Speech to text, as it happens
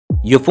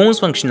Your phone's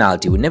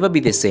functionality will never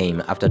be the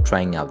same after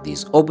trying out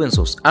these open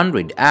source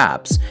Android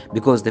apps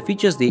because the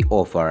features they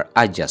offer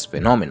are just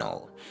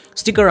phenomenal.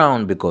 Stick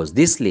around because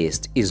this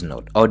list is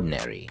not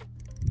ordinary.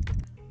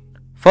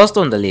 First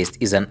on the list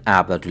is an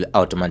app that will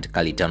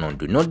automatically turn on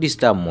Do Not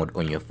Disturb mode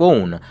on your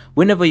phone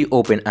whenever you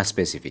open a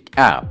specific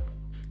app.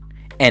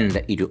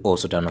 And it will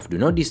also turn off Do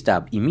Not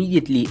Disturb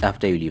immediately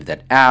after you leave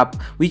that app,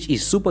 which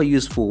is super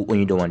useful when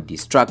you don't want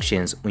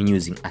distractions when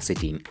using a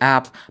certain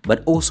app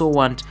but also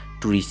want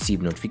to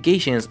receive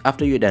notifications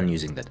after you're done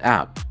using that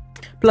app.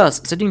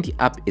 Plus, setting the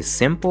app is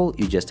simple.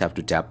 You just have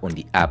to tap on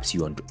the apps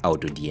you want to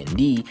auto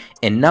DND,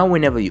 and now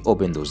whenever you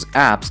open those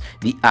apps,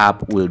 the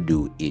app will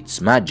do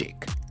its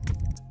magic.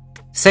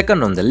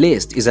 Second on the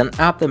list is an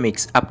app that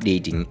makes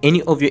updating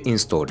any of your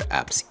installed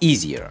apps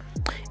easier.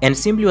 And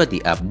simply what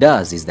the app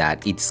does is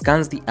that it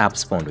scans the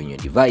apps found on your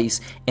device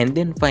and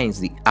then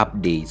finds the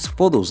updates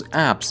for those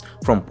apps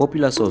from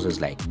popular sources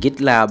like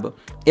GitLab,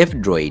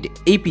 F-Droid,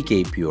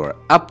 APK Pure,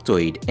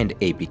 Aptoide, and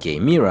APK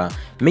Mirror,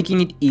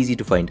 making it easy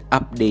to find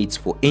updates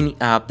for any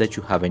app that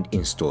you haven't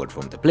installed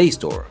from the Play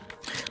Store.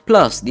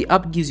 Plus, the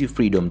app gives you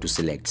freedom to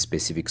select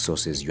specific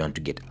sources you want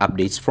to get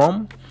updates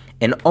from,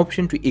 an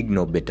option to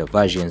ignore beta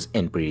versions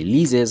and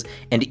pre-releases,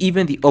 and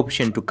even the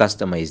option to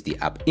customize the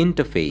app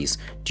interface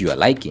to your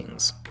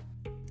likings.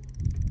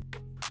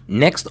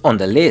 Next on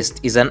the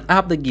list is an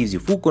app that gives you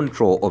full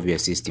control of your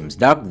system's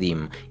dark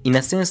theme, in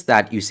a sense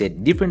that you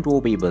set different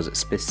wallpapers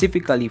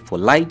specifically for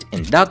light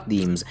and dark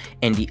themes,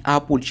 and the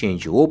app will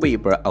change your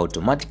wallpaper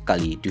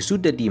automatically to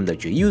suit the theme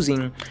that you're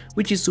using,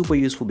 which is super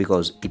useful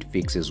because it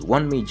fixes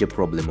one major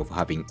problem of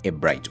having a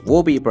bright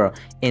wallpaper,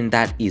 and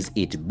that is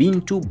it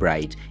being too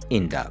bright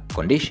in dark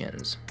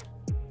conditions.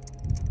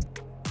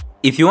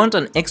 If you want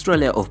an extra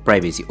layer of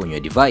privacy on your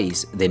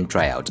device, then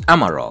try out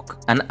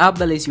Amarok, an app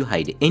that lets you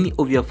hide any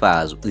of your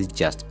files with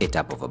just a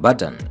tap of a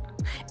button.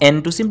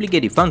 And to simply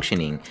get it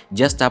functioning,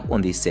 just tap on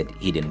the Set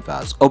Hidden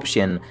Files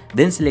option,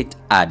 then select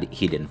Add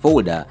Hidden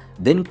Folder,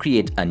 then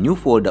create a new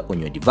folder on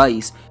your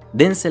device,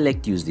 then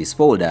select Use this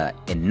folder,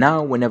 and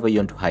now whenever you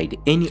want to hide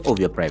any of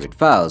your private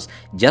files,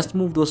 just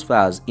move those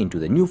files into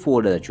the new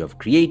folder that you have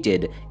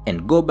created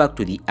and go back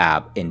to the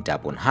app and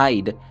tap on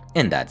Hide,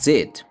 and that's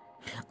it.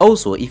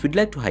 Also, if you'd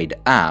like to hide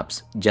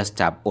apps, just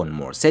tap on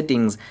More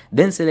Settings,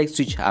 then select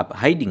Switch App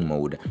Hiding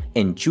Mode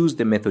and choose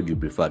the method you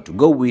prefer to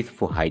go with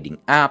for hiding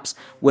apps,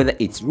 whether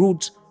it's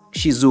root,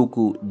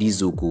 Shizuku,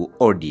 Dizuku,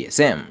 or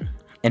DSM.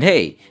 And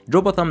hey,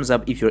 drop a thumbs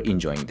up if you're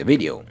enjoying the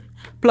video.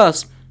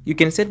 Plus, you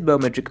can set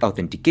biometric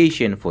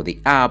authentication for the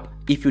app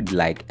if you'd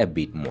like a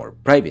bit more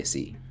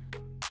privacy.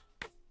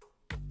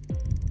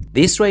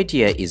 This right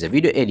here is a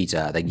video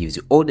editor that gives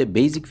you all the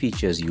basic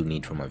features you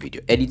need from a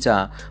video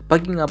editor,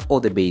 packing up all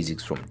the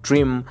basics from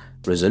trim,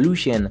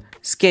 resolution,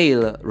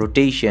 scale,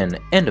 rotation,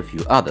 and a few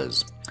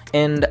others.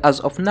 And as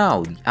of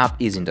now, the app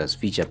isn't as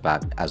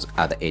feature-packed as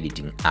other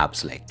editing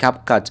apps like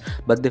CapCut,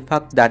 but the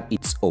fact that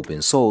it's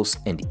open source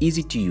and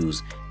easy to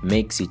use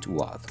makes it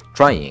worth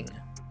trying.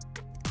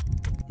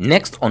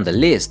 Next on the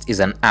list is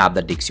an app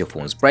that takes your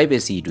phone's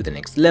privacy to the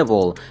next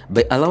level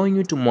by allowing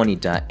you to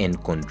monitor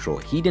and control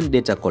hidden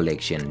data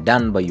collection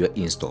done by your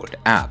installed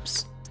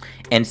apps.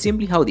 And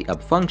simply how the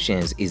app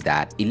functions is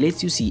that it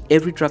lets you see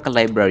every tracker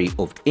library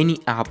of any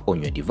app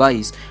on your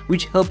device,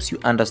 which helps you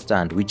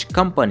understand which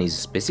companies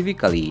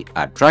specifically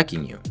are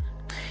tracking you.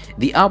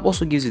 The app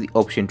also gives you the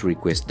option to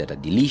request data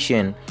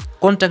deletion,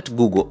 contact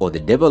Google or the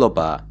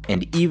developer,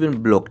 and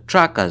even block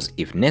trackers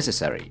if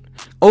necessary.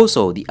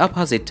 Also, the app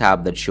has a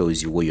tab that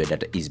shows you where your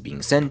data is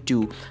being sent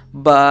to,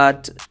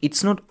 but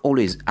it's not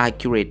always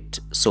accurate,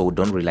 so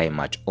don't rely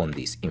much on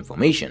this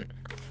information.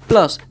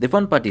 Plus, the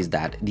fun part is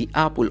that the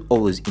app will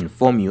always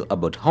inform you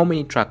about how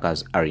many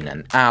trackers are in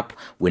an app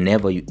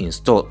whenever you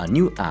install a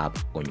new app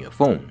on your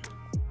phone.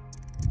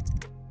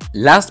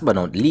 Last but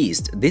not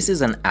least, this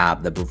is an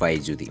app that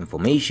provides you the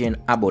information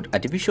about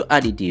artificial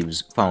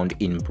additives found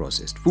in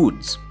processed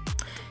foods.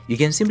 You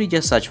can simply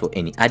just search for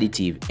any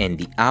additive and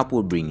the app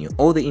will bring you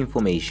all the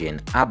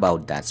information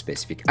about that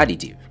specific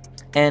additive.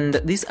 And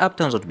this app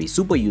turns out to be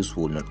super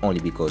useful not only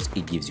because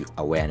it gives you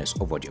awareness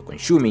of what you're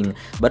consuming,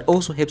 but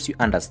also helps you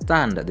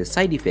understand the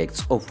side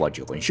effects of what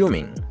you're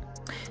consuming.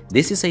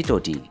 This is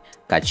Saitoti.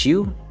 Catch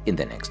you in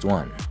the next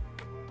one.